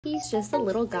He's just a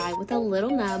little guy with a little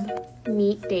nub.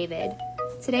 Meet David.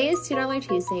 Today is $2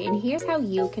 Tuesday, and here's how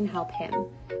you can help him.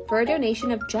 For a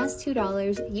donation of just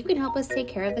 $2, you can help us take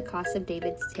care of the cost of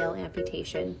David's tail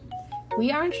amputation.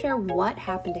 We aren't sure what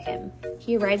happened to him.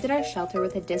 He arrived at our shelter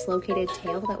with a dislocated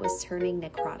tail that was turning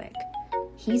necrotic.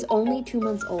 He's only 2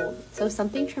 months old, so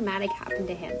something traumatic happened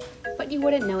to him, but you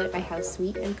wouldn't know it by how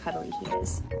sweet and cuddly he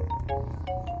is.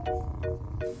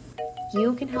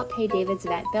 You can help pay David's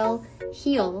vet bill,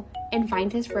 heal, and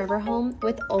find his forever home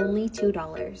with only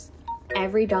 $2.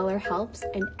 Every dollar helps,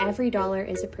 and every dollar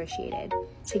is appreciated.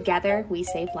 Together, we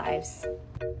save lives.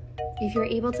 If you're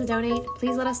able to donate,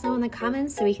 please let us know in the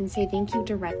comments so we can say thank you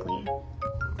directly.